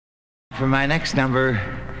For my next number,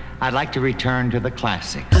 I'd like to return to the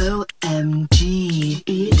classics. OMG,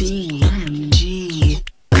 EDMG,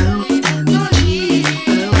 OMG,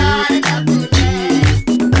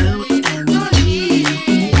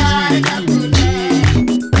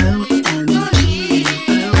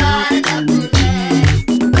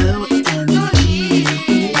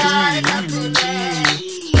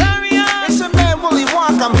 It's your man Willie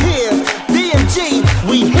Wonk, I'm here. DMG,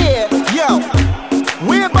 we here. Yo,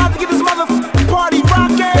 we're about to get this motherfucking party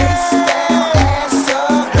rockin'. Ass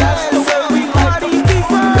up, that's the way we party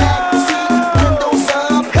people. Backseat windows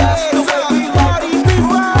up, that's the way we party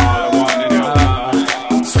people. All I wanna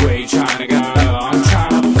know, sweet tryna go. I'm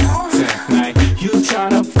tryna fuck tonight. You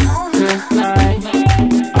tryna fuck tonight.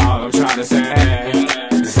 All I'm tryna say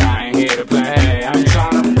is I ain't here to play. I'm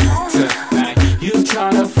tryna fuck tonight. You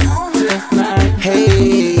tryna fuck tonight.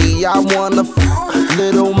 Hey, I wanna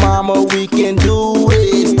little mama, we can do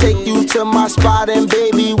it. Take you to my spot and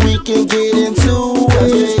baby, we can get into it.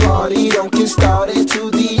 This party don't get started to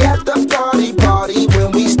the after party.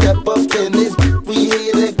 When we step up in this, we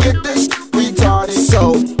here to get this retarded.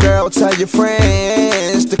 So, girl, tell your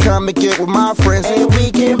friends to come and get with my friends, and we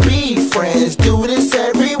can be friends. Do this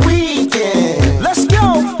every weekend. Let's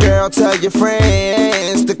go, girl. Tell your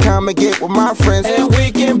friends to come and get with my friends, and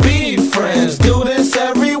we can be friends. Do this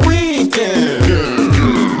every weekend.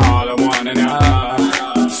 All I wanna know,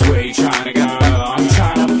 sweet tryna go. I'm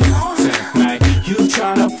tryna fuck tonight. You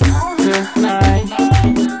tryna fuck tonight.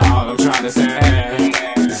 All I'm tryna say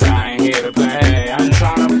is I ain't here to play. I'm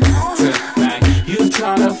tryna fuck tonight. You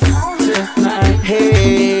tryna fuck tonight.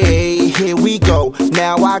 Hey, here we go.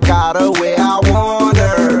 Now I got her where I want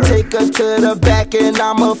her. Take her to the back and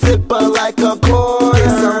I'ma flip her like a quarter. Get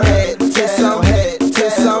some head, get some head,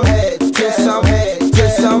 get some head, get some head,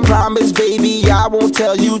 get some. Promise, baby, I won't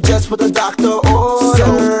tell you just what the doctor ordered.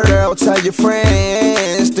 So, girl, tell your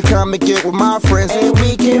friends to come and get with my friends, and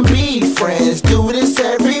we can be friends. Do this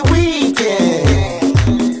every weekend.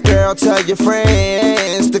 Girl, tell your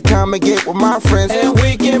friends to come and get with my friends, and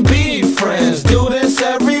we can be friends. Do this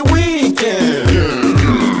every weekend.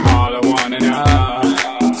 All I wanna know,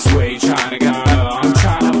 sweet tryna go. I'm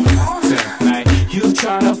tryna fuck tonight. You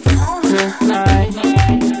tryna fuck tonight.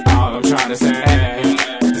 All I'm tryna say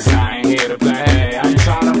is I ain't here to play. I'm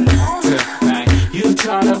tryna fuck tonight. You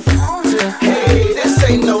tryna fuck